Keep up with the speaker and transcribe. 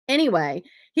Anyway,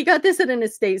 he got this at an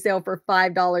estate sale for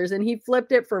 $5 and he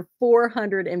flipped it for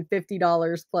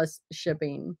 $450 plus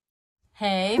shipping.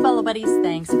 Hey, Bolo Buddies,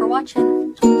 thanks for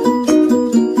watching. Full-time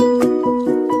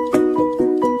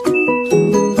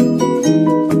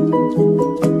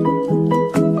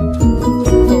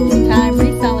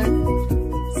reseller.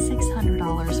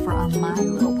 $600 for a My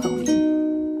Little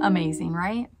Pony. Amazing,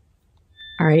 right?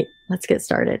 All right, let's get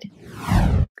started.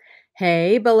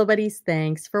 Hey, Bolo Buddies,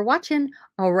 thanks for watching.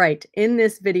 All right, in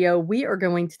this video, we are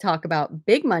going to talk about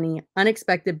big money,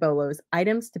 unexpected bolos,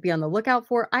 items to be on the lookout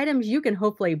for, items you can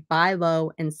hopefully buy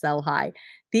low and sell high.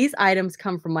 These items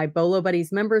come from my Bolo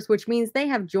Buddies members, which means they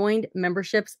have joined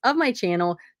memberships of my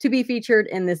channel to be featured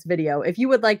in this video. If you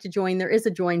would like to join, there is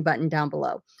a join button down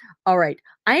below. All right,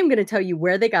 I am going to tell you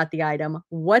where they got the item,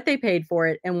 what they paid for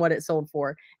it, and what it sold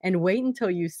for. And wait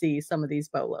until you see some of these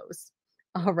bolos.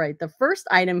 All right, the first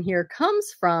item here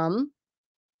comes from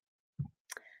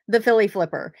the Philly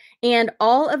Flipper. And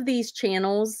all of these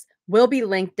channels will be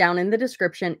linked down in the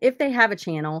description if they have a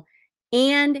channel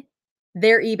and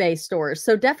their eBay stores.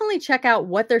 So definitely check out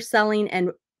what they're selling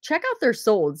and check out their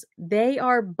solds. They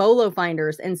are bolo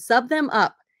finders and sub them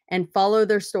up and follow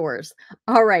their stores.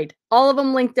 All right, all of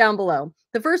them linked down below.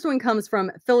 The first one comes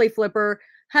from Philly Flipper,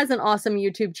 has an awesome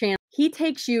YouTube channel. He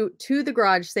takes you to the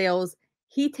garage sales.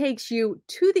 He takes you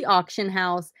to the auction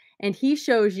house and he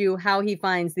shows you how he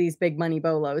finds these big money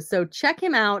bolos. So check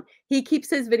him out. He keeps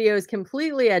his videos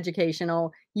completely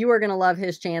educational. You are going to love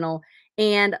his channel.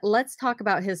 And let's talk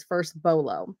about his first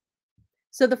bolo.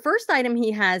 So the first item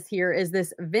he has here is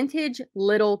this vintage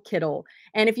little kittle.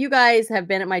 And if you guys have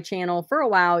been at my channel for a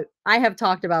while, I have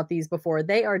talked about these before.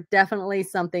 They are definitely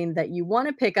something that you want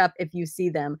to pick up if you see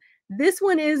them. This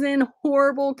one is in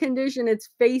horrible condition. Its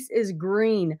face is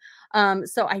green.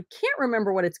 So I can't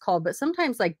remember what it's called, but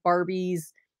sometimes like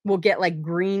Barbies will get like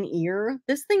green ear.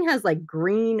 This thing has like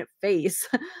green face.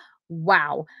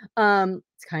 Wow.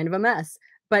 It's kind of a mess,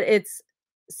 but it's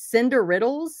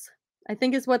Cinderriddles, I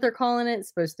think is what they're calling it. It's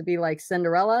supposed to be like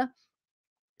Cinderella.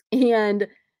 And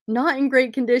not in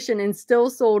great condition and still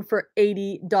sold for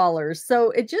 $80. So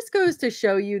it just goes to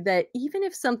show you that even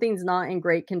if something's not in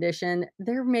great condition,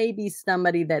 there may be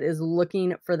somebody that is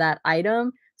looking for that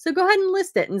item. So go ahead and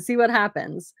list it and see what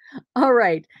happens. All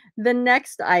right. The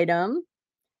next item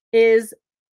is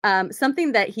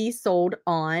something that he sold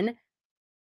on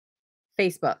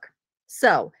Facebook.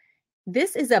 So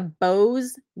this is a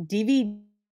Bose DVD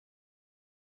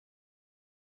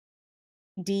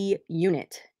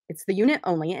unit. It's the unit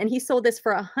only, and he sold this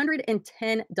for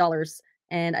 $110,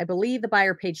 and I believe the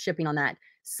buyer paid shipping on that.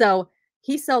 So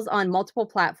he sells on multiple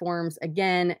platforms.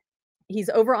 Again, he's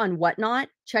over on Whatnot.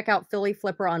 Check out Philly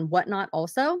Flipper on Whatnot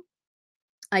also.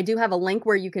 I do have a link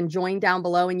where you can join down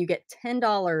below, and you get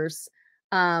 $10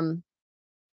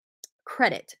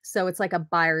 credit. So it's like a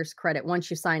buyer's credit once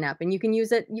you sign up, and you can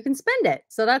use it. You can spend it.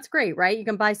 So that's great, right? You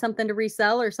can buy something to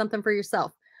resell or something for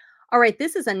yourself. All right,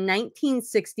 this is a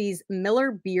 1960s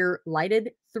Miller beer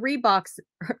lighted three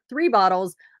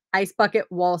bottles ice bucket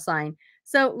wall sign.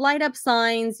 So light up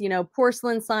signs, you know,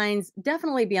 porcelain signs,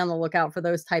 definitely be on the lookout for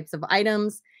those types of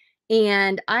items.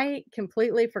 And I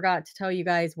completely forgot to tell you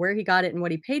guys where he got it and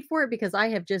what he paid for it because I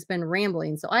have just been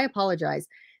rambling. So I apologize.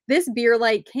 This beer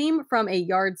light came from a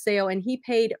yard sale and he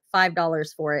paid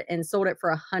 $5 for it and sold it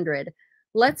for $100.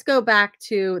 Let's go back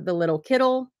to the little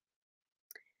kittle.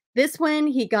 This one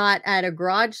he got at a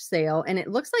garage sale, and it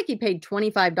looks like he paid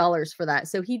 $25 for that.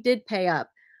 So he did pay up.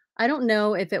 I don't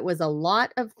know if it was a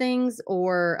lot of things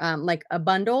or like a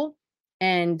bundle,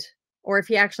 or if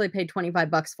he actually paid 25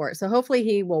 bucks for it. So hopefully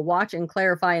he will watch and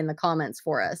clarify in the comments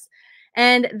for us.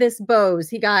 And this Bose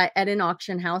he got at an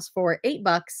auction house for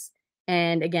 $8,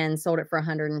 and again sold it for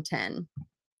 110.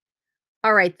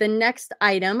 All right, the next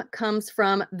item comes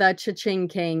from the Cha-Ching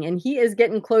King, and he is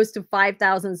getting close to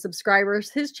 5,000 subscribers.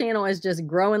 His channel is just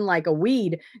growing like a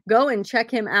weed. Go and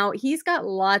check him out. He's got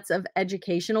lots of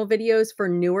educational videos for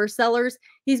newer sellers.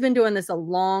 He's been doing this a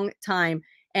long time,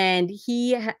 and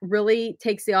he really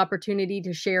takes the opportunity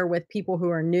to share with people who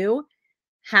are new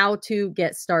how to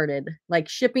get started, like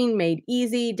shipping made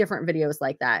easy, different videos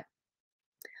like that.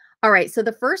 All right, so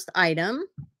the first item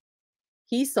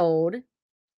he sold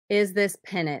is this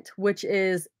pennant, which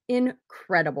is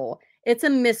incredible. It's a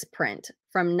misprint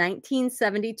from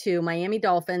 1972 Miami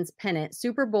Dolphins pennant,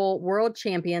 Super Bowl world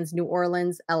champions, New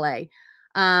Orleans, LA.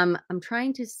 I'm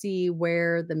trying to see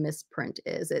where the misprint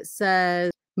is. It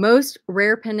says most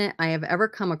rare pennant I have ever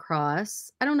come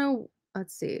across. I don't know.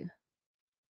 Let's see.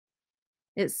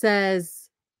 It says,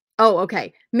 oh,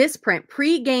 okay. Misprint,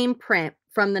 pre-game print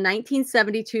from the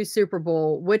 1972 Super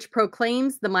Bowl, which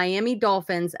proclaims the Miami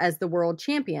Dolphins as the world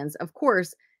champions. Of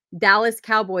course, Dallas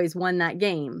Cowboys won that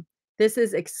game. This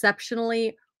is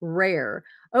exceptionally rare.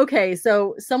 Okay,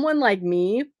 so someone like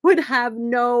me would have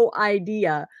no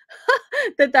idea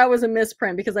that that was a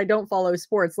misprint because I don't follow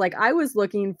sports. Like I was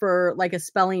looking for like a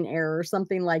spelling error or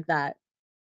something like that.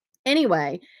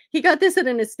 Anyway, he got this at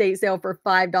an estate sale for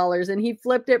 $5 and he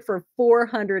flipped it for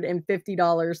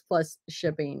 $450 plus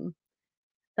shipping.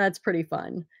 That's pretty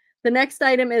fun. The next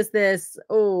item is this,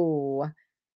 Halicon,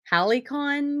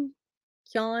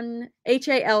 Halcyon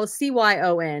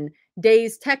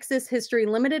Days Texas History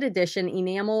Limited Edition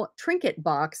Enamel Trinket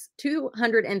Box,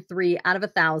 203 out of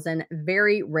 1,000,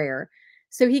 very rare.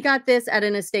 So he got this at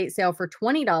an estate sale for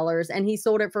 $20 and he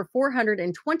sold it for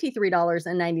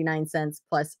 $423.99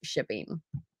 plus shipping.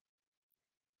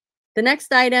 The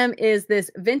next item is this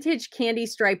vintage candy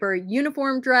striper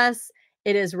uniform dress.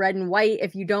 It is red and white.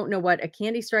 If you don't know what a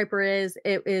candy striper is,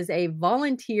 it is a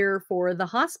volunteer for the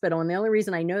hospital. And the only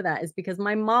reason I know that is because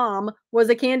my mom was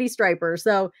a candy striper.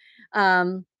 So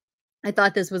I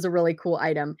thought this was a really cool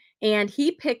item. And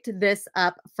he picked this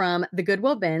up from the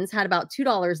Goodwill bins, had about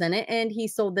 $2 in it, and he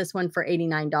sold this one for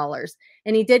 $89.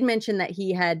 And he did mention that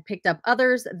he had picked up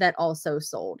others that also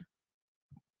sold.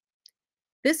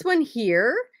 This one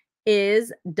here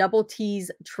is Double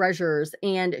T's Treasures,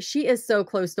 and she is so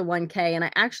close to 1K. And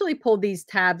I actually pulled these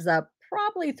tabs up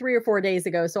probably 3 or 4 days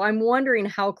ago. So I'm wondering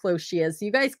how close she is. So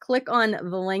you guys click on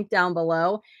the link down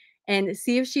below and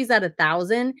see if she's at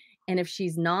 1,000. And if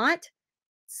she's not,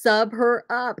 sub her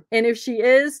up. And if she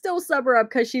is, still sub her up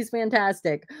because she's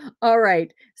fantastic. All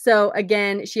right. So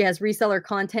again, she has reseller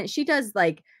content. She does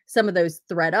like some of those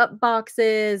thread up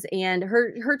boxes, and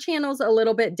her channel's a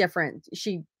little bit different.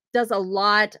 She does a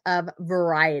lot of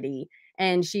variety,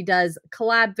 and she does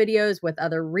collab videos with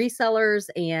other resellers,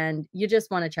 and you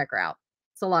just want to check her out.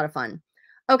 It's a lot of fun.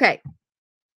 Okay.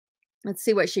 Let's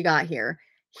see what she got here.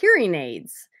 Hearing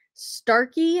aids.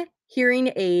 Starkey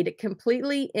hearing aid,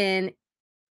 completely in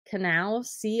Canal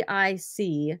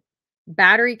CIC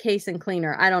battery case and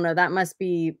cleaner. I don't know. That must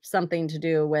be something to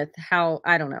do with how,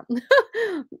 I don't know.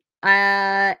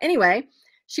 Anyway,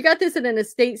 she got this at an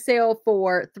estate sale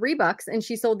for $3 and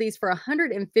she sold these for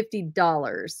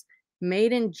 $150.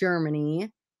 Made in Germany.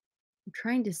 I'm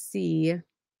trying to see if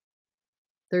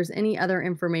there's any other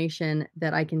information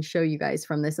that I can show you guys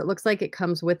from this. It looks like it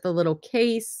comes with the little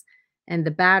case and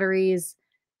the batteries.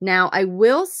 Now, I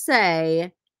will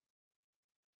say,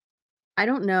 I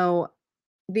don't know,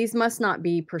 these must not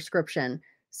be prescription.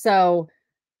 So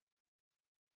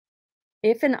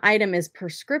if an item is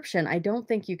prescription, I don't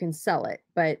think you can sell it,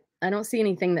 but I don't see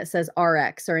anything that says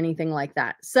RX or anything like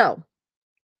that. So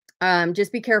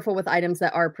just be careful with items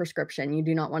that are prescription. You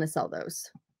do not want to sell those.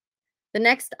 The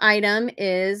next item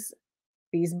is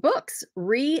these books,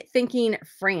 Rethinking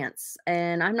France.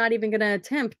 And I'm not even going to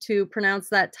attempt to pronounce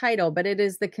that title, but it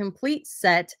is the complete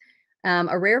set,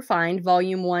 a rare find,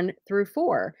 volume 1 through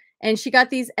 4. And she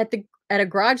got these at a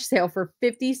garage sale for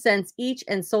 50 cents each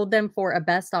and sold them for a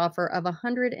best offer of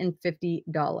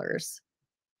 $150.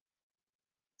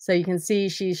 So you can see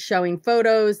she's showing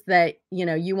photos that, you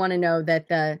know, you want to know that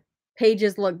the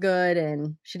pages look good,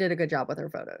 and she did a good job with her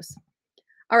photos.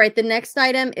 All right, the next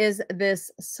item is this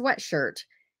sweatshirt,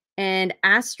 and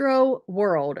Astro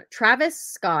World, Travis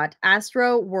Scott,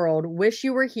 Astro World, Wish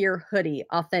You Were Here hoodie,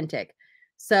 authentic.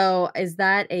 So is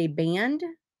that a band?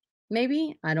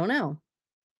 Maybe? I don't know.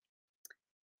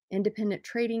 Independent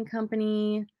trading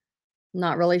company.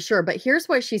 Not really sure, but here's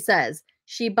what she says.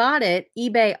 She bought it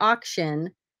eBay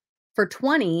auction for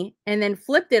 20 and then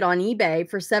flipped it on eBay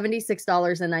for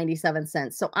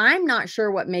 $76.97. So I'm not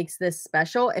sure what makes this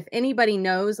special. If anybody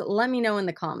knows, let me know in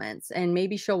the comments, and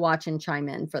maybe she'll watch and chime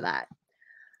in for that.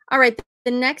 All right,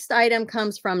 the next item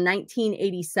comes from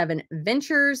 1987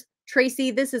 Ventures.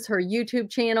 Tracy, this is her YouTube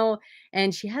channel,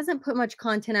 and she hasn't put much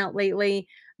content out lately,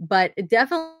 but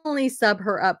definitely sub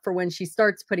her up for when she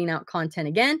starts putting out content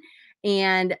again.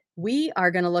 And we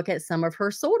are going to look at some of her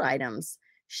sold items.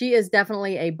 She is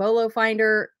definitely a Bolo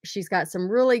finder. She's got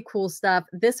some really cool stuff.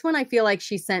 This one I feel like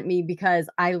she sent me because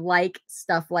I like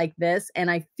stuff like this, and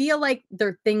I feel like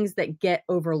they're things that get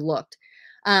overlooked.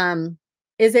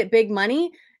 Is it big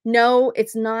money? No,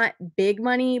 it's not big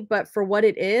money, but for what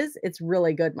it is, it's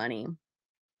really good money.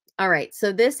 All right,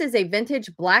 so this is a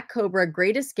vintage Black Cobra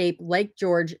Great Escape Lake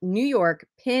George, New York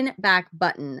pin back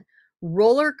button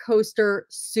roller coaster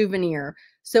souvenir.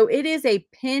 So it is a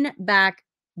pin back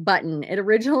button. It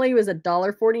originally was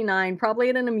 $1.49, probably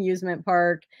at an amusement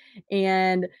park,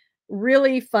 and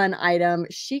really fun item.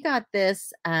 She got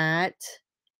this at,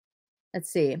 let's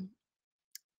see,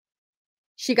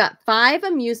 She got 5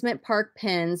 amusement park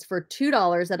pins for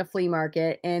 $2 at a flea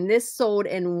market, and this sold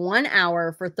in 1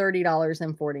 hour for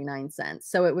 $30.49.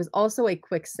 So it was also a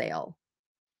quick sale.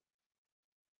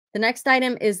 The next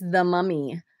item is The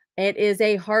Mummy. It is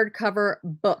a hardcover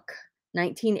book,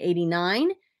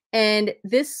 1989, and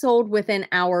this sold within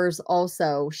hours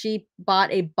also. She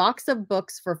bought a box of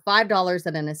books for $5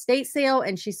 at an estate sale,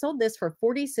 and she sold this for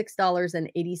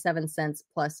 $46.87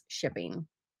 plus shipping.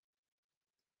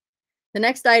 The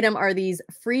next item are these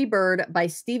Free Bird by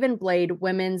Stephen Blade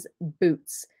women's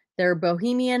boots. They're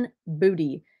Bohemian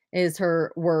Booty is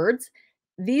her words.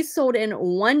 These sold in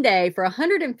 1 day for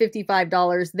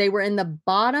 $155. They were in the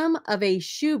bottom of a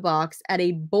shoebox at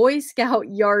a Boy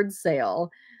Scout yard sale.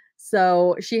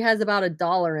 So she has about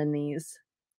 $1 in these.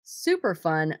 Super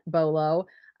fun bolo.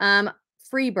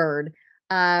 Free Bird.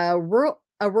 A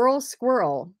rural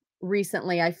squirrel.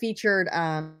 Recently, I featured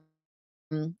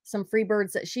some free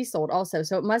birds that she sold also.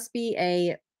 So it must be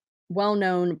a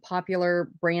well-known popular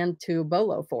brand to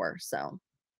bolo for. So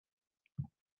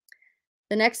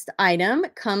the next item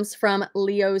comes from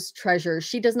Leo's Treasures.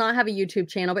 She does not have a YouTube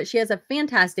channel, but she has a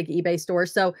fantastic eBay store.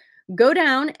 So go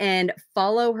down and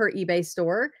follow her eBay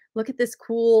store. Look at this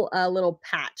cool little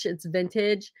patch. It's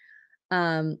vintage.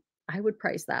 I would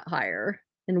price that higher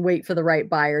and wait for the right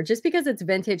buyer just because it's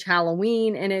vintage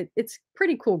Halloween and it's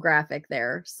pretty cool graphic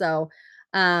there. So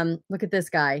look at this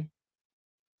guy.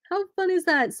 How fun is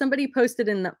that? Somebody posted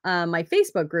in my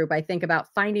Facebook group, I think,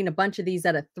 about finding a bunch of these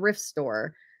at a thrift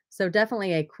store. So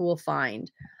definitely a cool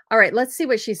find. All right, let's see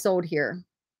what she sold here.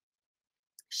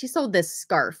 She sold this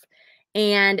scarf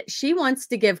and she wants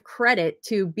to give credit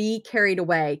to Be Carried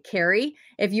Away. Carrie,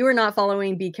 if you are not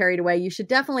following Be Carried Away, you should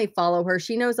definitely follow her.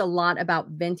 She knows a lot about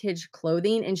vintage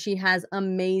clothing and she has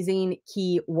amazing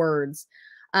keywords.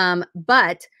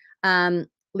 But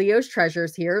Leo's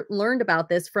Treasures here learned about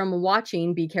this from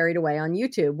watching Be Carried Away on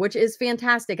YouTube, which is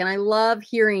fantastic. And I love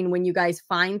hearing when you guys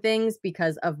find things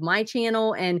because of my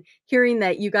channel and hearing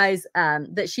that you guys,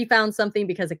 that she found something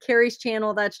because of Carrie's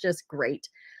channel. That's just great.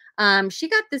 She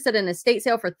got this at an estate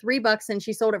sale for $3 and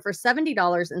she sold it for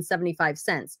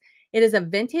 $70.75. It is a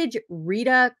vintage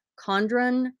Rita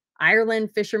Condren Ireland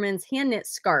fisherman's hand knit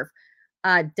scarf.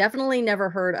 Definitely never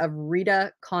heard of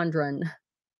Rita Condren.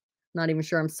 Not even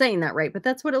sure I'm saying that right, but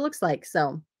that's what it looks like.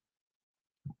 So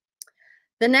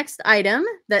the next item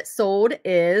that sold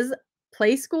is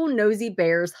Play School Nosy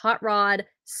Bears Hot Rod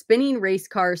Spinning Race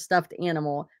Car Stuffed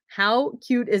Animal. How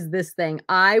cute is this thing?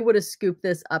 I would have scooped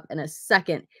this up in a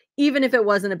second. Even if it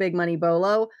wasn't a big money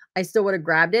bolo, I still would have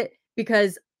grabbed it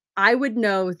because I would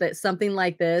know that something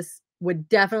like this would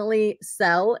definitely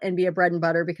sell and be a bread and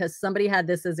butter because somebody had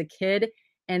this as a kid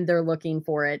and they're looking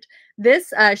for it.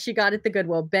 This she got at the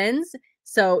Goodwill bins.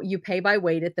 So you pay by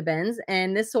weight at the bins,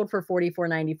 and this sold for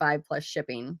 $44.95 plus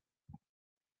shipping.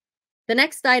 The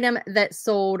next item that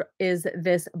sold is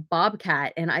this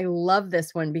Bobcat, and I love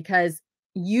this one because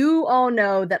you all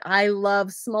know that I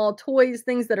love small toys,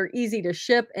 things that are easy to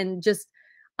ship, and just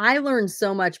I learned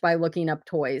so much by looking up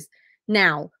toys.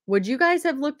 Now, would you guys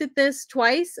have looked at this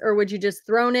twice, or would you just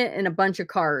thrown it in a bunch of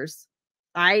cars?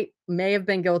 I may have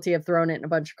been guilty of throwing it in a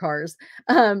bunch of cars.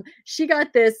 She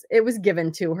got this, it was given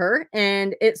to her,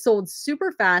 and it sold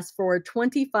super fast for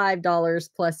 $25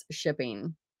 plus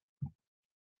shipping.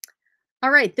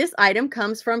 All right, this item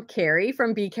comes from Carrie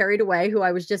from Be Carried Away, who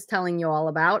I was just telling you all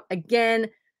about. Again,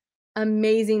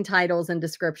 amazing titles and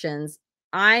descriptions.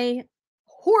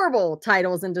 Horrible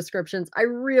titles and descriptions. I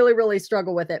really, really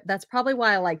struggle with it. That's probably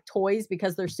why I like toys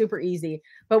because they're super easy.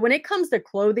 But when it comes to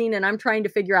clothing and I'm trying to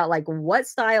figure out like what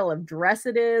style of dress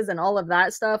it is and all of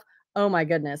that stuff, oh my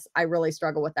goodness, I really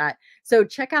struggle with that. So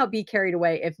check out Be Carried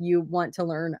Away if you want to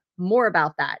learn more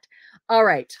about that. All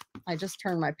right, I just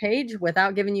turned my page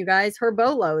without giving you guys her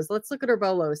bolos. Let's look at her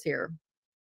bolos here.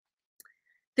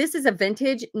 This is a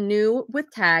vintage new with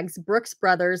tags Brooks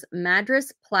Brothers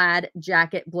Madras plaid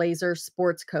jacket blazer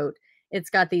sports coat. It's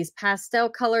got these pastel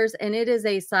colors and it is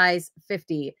a size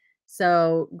 50.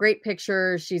 So great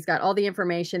pictures. She's got all the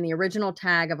information, the original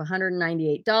tag of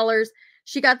 $198.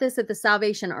 She got this at the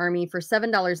Salvation Army for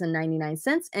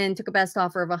 $7.99 and took a best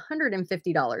offer of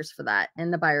 $150 for that.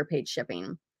 And the buyer paid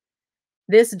shipping.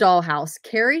 This dollhouse,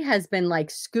 Carrie has been like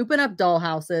scooping up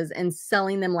dollhouses and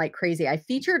selling them like crazy. I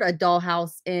featured a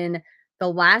dollhouse in the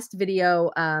last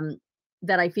video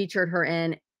that I featured her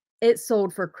in. It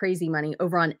sold for crazy money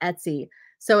over on Etsy.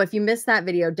 So if you missed that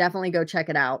video, definitely go check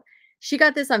it out. She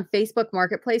got this on Facebook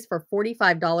Marketplace for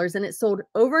 $45 and it sold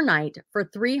overnight for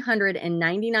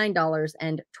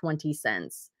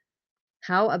 $399.20.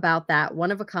 How about that?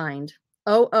 One of a kind.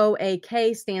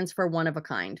 OOAK stands for one of a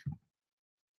kind.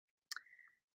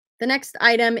 The next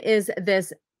item is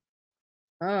this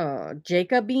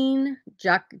Jacobine,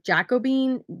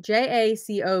 Jacobine,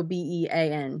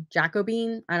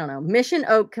 I don't know. Mission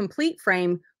Oak complete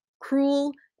frame,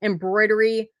 crewel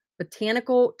embroidery,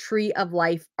 botanical tree of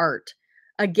life art.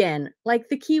 Again, like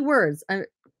the key words,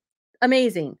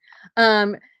 amazing.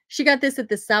 She got this at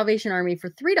the Salvation Army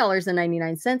for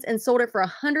 $3.99 and sold it for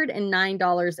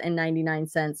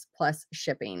 $109.99 plus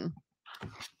shipping.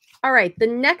 All right, the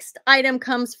next item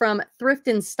comes from Thrift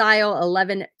and Style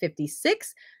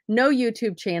 1156. No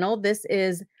YouTube channel. This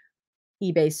is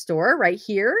eBay store right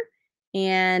here.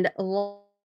 And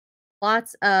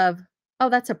lots of, oh,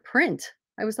 that's a print.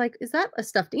 I was like, is that a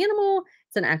stuffed animal?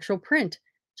 It's an actual print.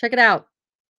 Check it out.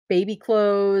 Baby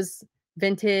clothes,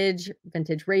 vintage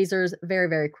razors. Very,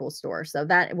 very cool store. So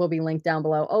that will be linked down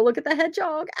below. Oh, look at the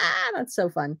hedgehog. Ah, that's so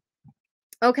fun.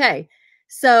 Okay,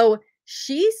 so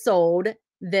she sold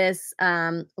this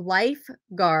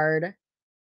Lifeguard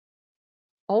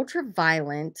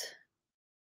ultraviolet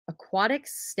aquatic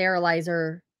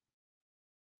sterilizer.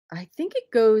 I think it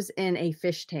goes in a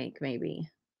fish tank, maybe.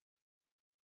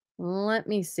 Let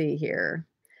me see here.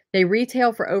 They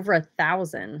retail for over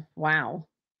 1,000. Wow.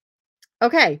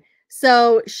 Okay,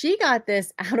 so she got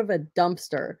this out of a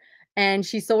dumpster and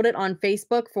she sold it on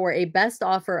Facebook for a best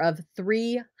offer of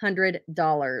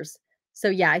 $300. So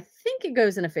yeah, I think it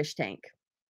goes in a fish tank.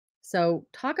 So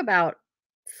talk about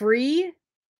free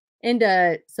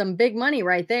into some big money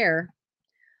right there.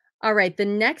 All right, the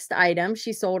next item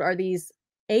she sold are these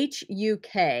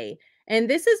HUK, and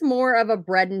this is more of a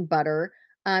bread and butter.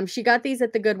 She got these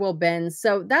at the Goodwill bins.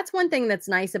 So that's one thing that's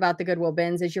nice about the Goodwill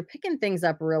bins is you're picking things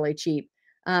up really cheap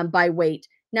by weight.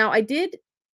 Now, I did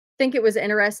think it was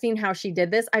interesting how she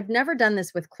did this. I've never done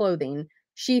this with clothing.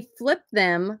 She flipped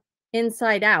them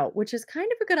inside out, which is kind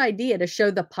of a good idea to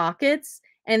show the pockets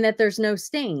and that there's no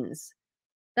stains.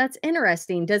 That's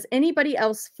interesting. Does anybody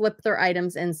else flip their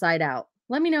items inside out?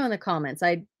 Let me know in the comments.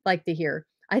 I'd like to hear.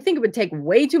 I think it would take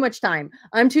way too much time.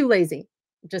 I'm too lazy.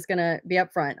 Just gonna be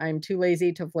upfront. I'm too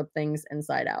lazy to flip things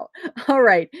inside out. All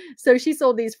right. So she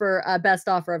sold these for a best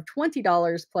offer of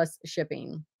 $20 plus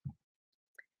shipping.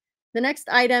 The next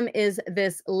item is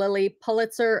this Lily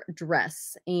Pulitzer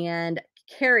dress, and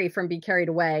Carrie from Be Carried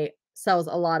Away sells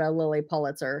a lot of Lily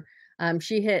Pulitzer.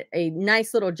 She hit a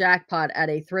nice little jackpot at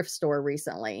a thrift store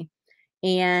recently.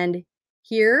 And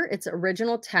here it's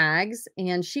original tags.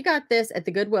 And she got this at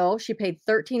the Goodwill. She paid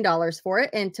 $13 for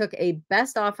it and took a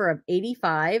best offer of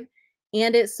 $85.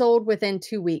 And it sold within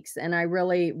 2 weeks. And I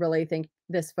really, really think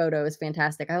this photo is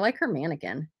fantastic. I like her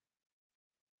mannequin.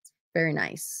 It's very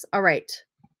nice. All right.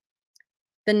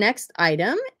 The next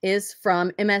item is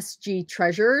from MSG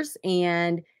Treasures,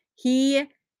 and he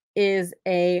is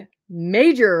a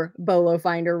major Bolo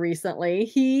finder recently.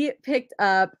 He picked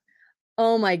up,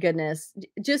 oh my goodness,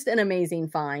 just an amazing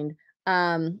find.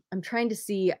 I'm trying to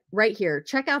see right here.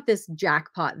 Check out this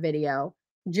jackpot video.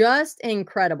 Just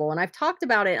incredible. And I've talked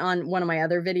about it on one of my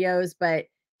other videos, but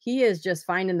he is just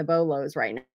finding the Bolos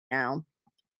right now.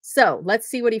 So let's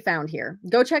see what he found here.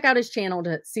 Go check out his channel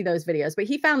to see those videos. But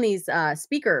he found these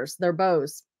speakers, they're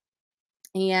Bose.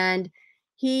 And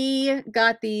he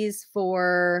got these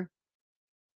for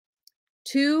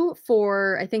two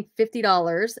I think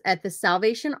 $50 at the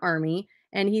Salvation Army.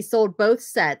 And he sold both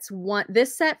sets.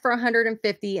 This set for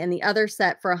 $150 and the other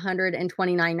set for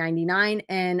 $129.99.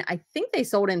 And I think they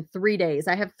sold in 3 days.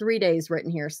 I have 3 days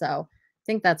written here, so I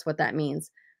think that's what that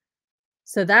means.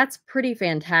 So that's pretty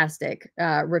fantastic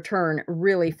return,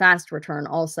 really fast return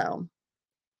also.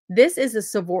 This is a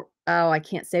I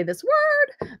can't say this word.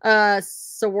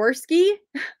 Swarovski,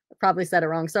 probably said it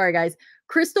wrong. Sorry, guys.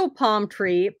 Crystal palm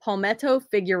tree palmetto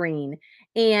figurine.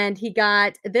 And he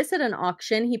got this at an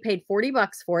auction. He paid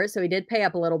 $40 for it, so he did pay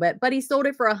up a little bit, but he sold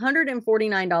it for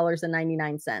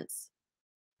 $149.99.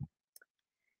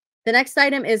 The next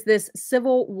item is this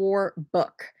Civil War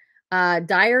book.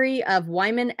 Diary of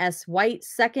Wyman S. White,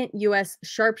 2nd U.S.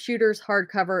 Sharpshooters,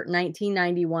 hardcover,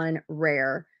 1991,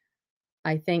 rare.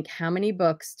 I think, how many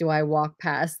books do I walk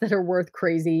past that are worth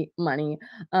crazy money?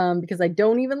 Because I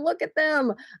don't even look at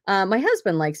them. My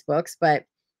husband likes books, but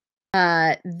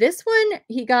this one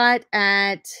he got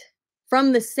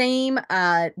from the same,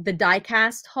 the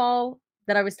diecast haul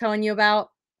that I was telling you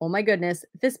about. Oh my goodness.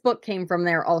 This book came from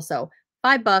there also.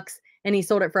 $5, and he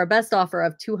sold it for a best offer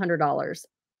of $200.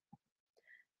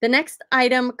 The next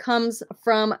item comes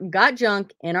from Got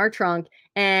Junk in Our Trunk,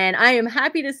 and I am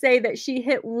happy to say that she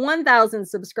hit 1,000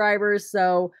 subscribers.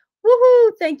 So,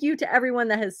 woohoo! Thank you to everyone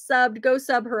that has subbed. Go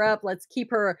sub her up. Let's keep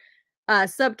her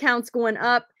sub counts going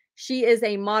up. She is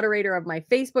a moderator of my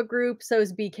Facebook group,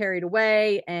 So's Be Carried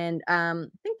Away, and I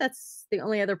think that's the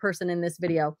only other person in this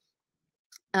video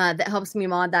that helps me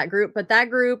mod that group. But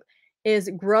that group is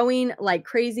growing like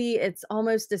crazy. It's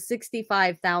almost to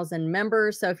 65,000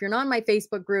 members. So if you're not in my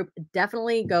Facebook group,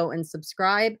 definitely go and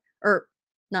subscribe, or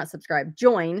not subscribe,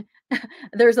 join.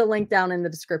 There's a link down in the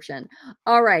description.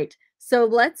 All right. So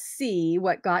let's see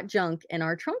what Got Junk in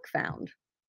our trunk found.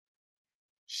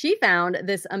 She found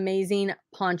this amazing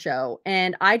poncho,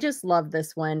 and I just love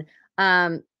this one.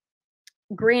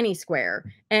 Granny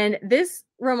Square. And this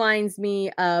reminds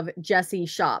me of Jessie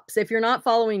Shops. If you're not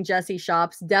following Jessie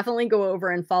Shops, definitely go over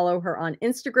and follow her on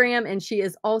Instagram. And she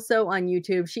is also on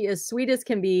YouTube. She is sweet as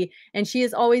can be. And she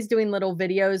is always doing little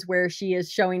videos where she is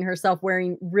showing herself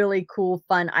wearing really cool,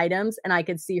 fun items. And I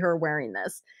could see her wearing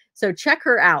this. So check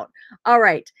her out. All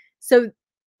right. So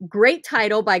great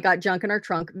title by Got Junk in Her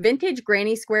Trunk. Vintage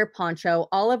Granny Square poncho,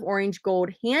 olive orange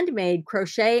gold, handmade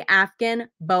crochet Afghan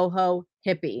boho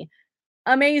hippie.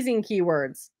 Amazing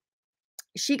keywords.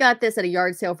 She got this at a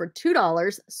yard sale for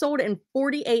 $2, sold in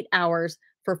 48 hours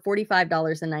for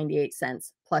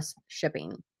 $45.98 plus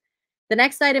shipping. The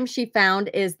next item she found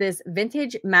is this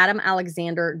vintage Madame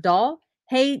Alexander doll,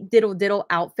 Hey Diddle Diddle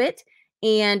outfit.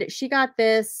 And she got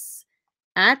this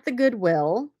at the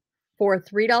Goodwill for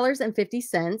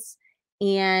 $3.50.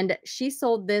 And she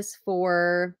sold this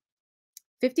for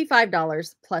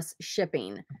 $55 plus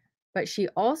shipping. But she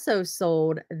also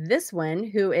sold this one,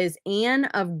 who is Anne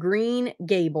of Green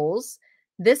Gables.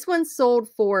 This one sold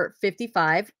for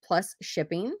 $55 plus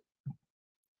shipping.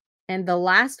 And the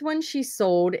last one she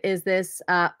sold is this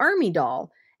Army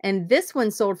doll. And this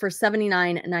one sold for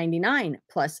 $79.99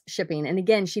 plus shipping. And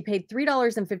again, she paid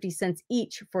 $3.50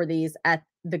 each for these at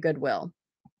the Goodwill.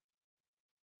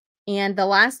 And the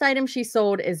last item she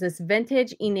sold is this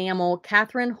vintage enamel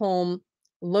Catherine Holm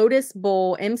Lotus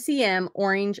Bowl MCM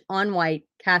orange on white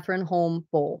Catherine Holm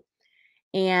bowl.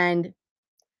 And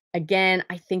again,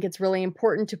 I think it's really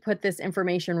important to put this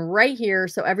information right here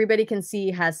so everybody can see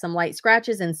has some light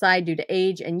scratches inside due to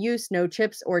age and use, no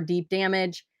chips or deep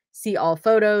damage. See all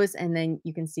photos. And then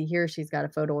you can see here, she's got a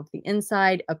photo of the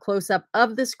inside, a close-up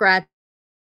of the scratches.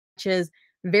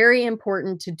 Very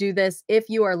important to do this if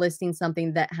you are listing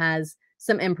something that has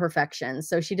some imperfections.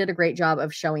 So she did a great job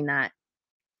of showing that.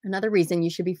 Another reason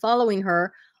you should be following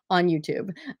her on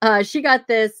YouTube. She got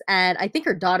this at, I think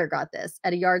her daughter got this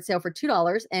at a yard sale for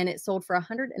 $2, and it sold for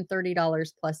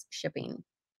 $130 plus shipping.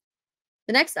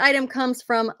 The next item comes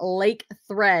from Lake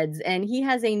Threads, and he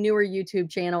has a newer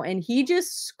YouTube channel, and he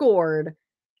just scored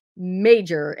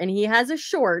major. And he has a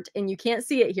short, and you can't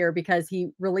see it here because he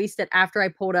released it after I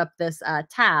pulled up this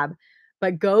tab.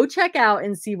 But go check out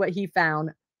and see what he found.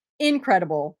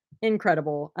 Incredible.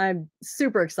 Incredible. I'm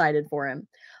super excited for him.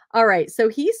 All right. So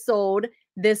he sold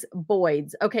this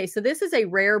Boyd's. Okay. So this is a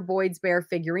rare Boyd's Bear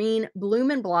figurine. Bloom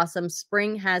and Blossom.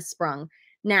 Spring has sprung.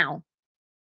 Now,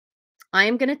 I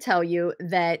am going to tell you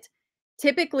that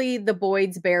typically the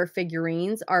Boyd's Bear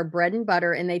figurines are bread and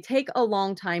butter and they take a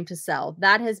long time to sell.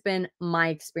 That has been my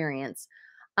experience.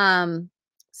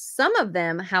 Some of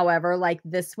them, however, like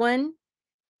this one,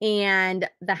 and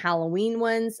the Halloween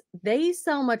ones, they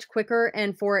sell much quicker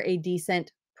and for a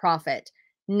decent profit.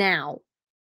 Now,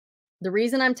 the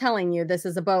reason I'm telling you this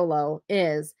is a Bolo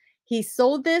is he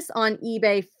sold this on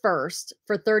eBay first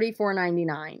for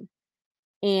 $34.99.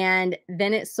 And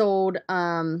then it sold,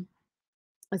 let's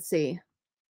see,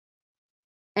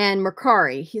 and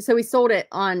Mercari. So he sold it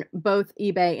on both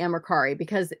eBay and Mercari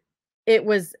because it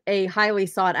was a highly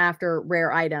sought after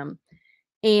rare item.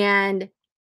 And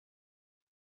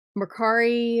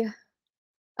Mercari.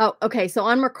 Oh, okay. So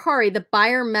on Mercari, the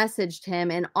buyer messaged him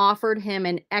and offered him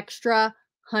an extra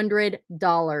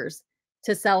 $100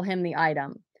 to sell him the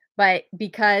item. But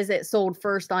because it sold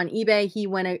first on eBay, he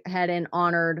went ahead and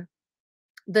honored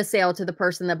the sale to the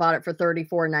person that bought it for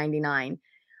 $34.99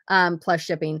 plus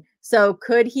shipping. So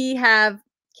could he have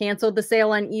canceled the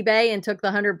sale on eBay and took the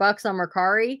 $100 on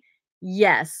Mercari?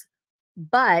 Yes.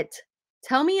 But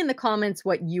tell me in the comments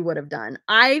what you would have done.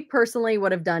 I personally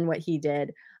would have done what he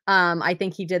did. I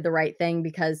think he did the right thing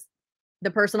because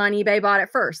the person on eBay bought it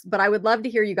first. But I would love to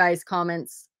hear you guys'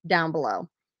 comments down below.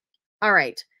 All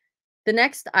right. The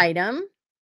next item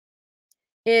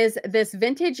is this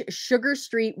vintage Sugar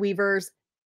Street Weavers.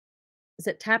 Is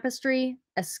it tapestry?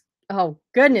 Oh,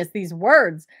 goodness, these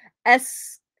words. Oh,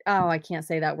 I can't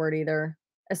say that word either.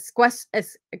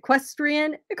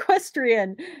 Equestrian.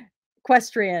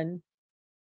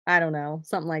 I don't know,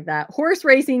 something like that. Horse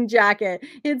racing jacket.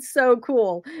 It's so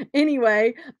cool.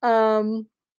 Anyway,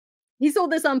 he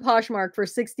sold this on Poshmark for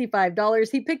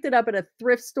 $65. He picked it up at a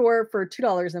thrift store for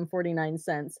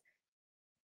 $2.49.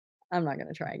 I'm not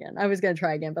gonna try again. I was gonna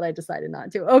try again, but I decided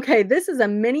not to. Okay, this is a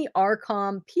mini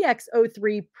Arcom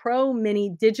PX03 Pro Mini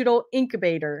Digital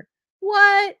Incubator.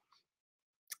 What?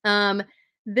 Um,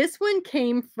 this one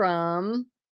came from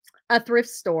a thrift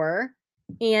store,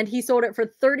 and he sold it for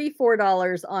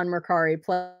 $34 on Mercari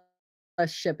plus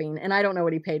shipping, and I don't know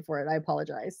what he paid for it. I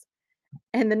apologize.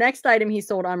 And the next item he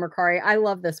sold on Mercari, I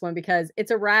love this one because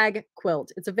it's a rag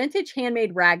quilt. It's a vintage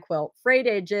handmade rag quilt, frayed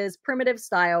edges, primitive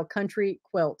style country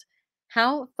quilt.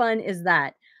 How fun is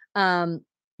that? Um,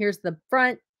 Here's the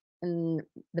front and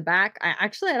the back. I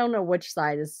don't know which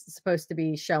side is supposed to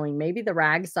be showing. Maybe the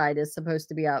rag side is supposed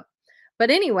to be up. But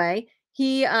anyway,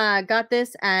 he got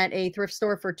this at a thrift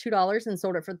store for $2 and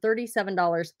sold it for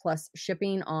 $37 plus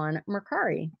shipping on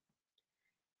Mercari.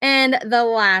 And the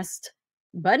last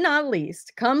but not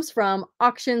least comes from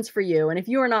Auctions for You. And if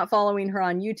you are not following her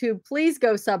on YouTube, please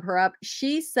go sub her up.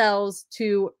 She sells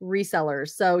to resellers.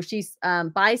 So she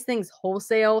buys things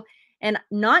wholesale and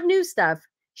not new stuff.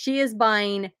 She is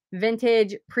buying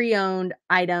vintage, pre-owned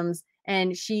items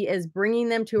and she is bringing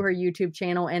them to her YouTube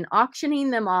channel and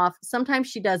auctioning them off. Sometimes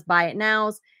she does buy it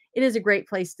nows. It is a great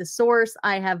place to source.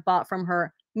 I have bought from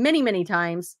her many, many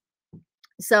times.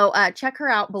 So check her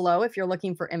out below if you're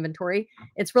looking for inventory.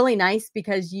 It's really nice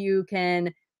because you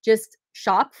can just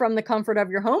shop from the comfort of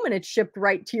your home and it's shipped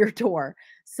right to your door.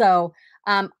 So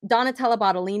Donatella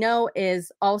Bottolino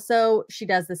is also, she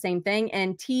does the same thing.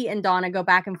 And T and Donna go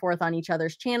back and forth on each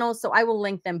other's channels. So I will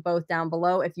link them both down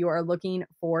below if you are looking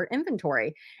for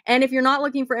inventory. And if you're not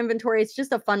looking for inventory, it's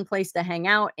just a fun place to hang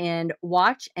out and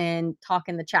watch and talk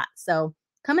in the chat. So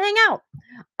come hang out.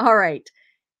 All right.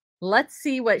 Let's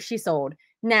see what she sold.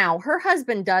 Now, her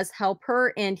husband does help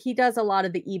her and he does a lot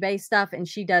of the eBay stuff and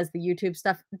she does the YouTube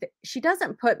stuff. She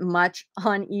doesn't put much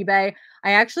on eBay.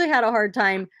 I actually had a hard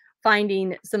time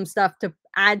finding some stuff to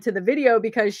add to the video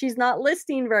because she's not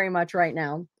listing very much right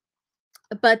now.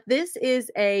 But this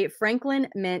is a Franklin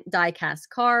Mint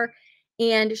die-cast car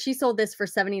and she sold this for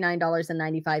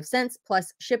 $79.95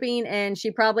 plus shipping. And she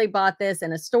probably bought this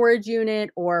in a storage unit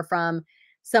or from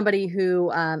somebody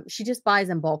who she just buys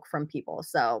in bulk from people.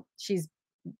 So she's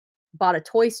bought a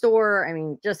toy store. I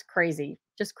mean, just crazy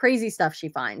stuff she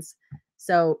finds.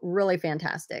 So really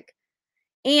fantastic.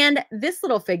 And this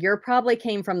little figure probably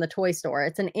came from the toy store.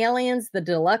 It's an Aliens, the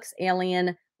Deluxe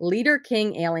Alien, Leader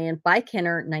King Alien by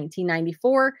Kenner,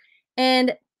 1994.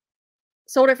 And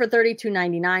sold it for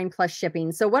 $32.99 plus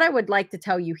shipping. So what I would like to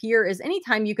tell you here is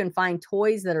anytime you can find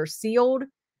toys that are sealed,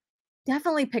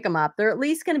 definitely pick them up. They're at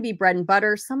least going to be bread and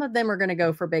butter. Some of them are going to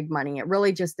go for big money. It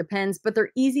really just depends, but they're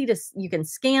easy to, you can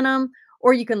scan them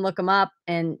or you can look them up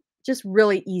and just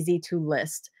really easy to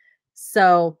list.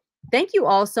 So thank you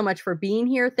all so much for being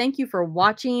here. Thank you for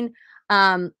watching.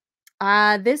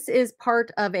 This is part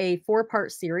of a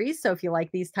 4-part series. So if you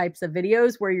like these types of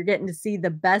videos where you're getting to see the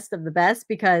best of the best,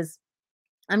 because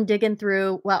I'm digging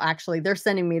through, well, actually, they're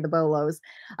sending me the Bolos.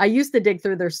 I used to dig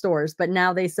through their stores, but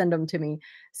now they send them to me.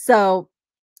 So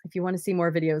if you want to see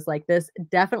more videos like this,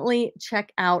 definitely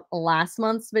check out last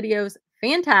month's videos.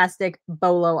 Fantastic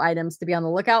Bolo items to be on the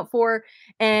lookout for.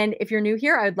 And if you're new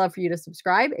here, I'd love for you to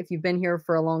subscribe. If you've been here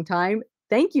for a long time,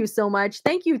 thank you so much.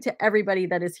 Thank you to everybody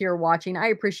that is here watching. I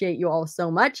appreciate you all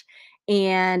so much.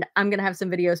 And I'm going to have some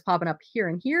videos popping up here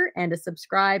and here and to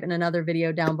subscribe in another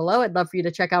video down below. I'd love for you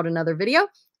to check out another video.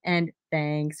 And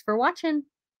thanks for watching.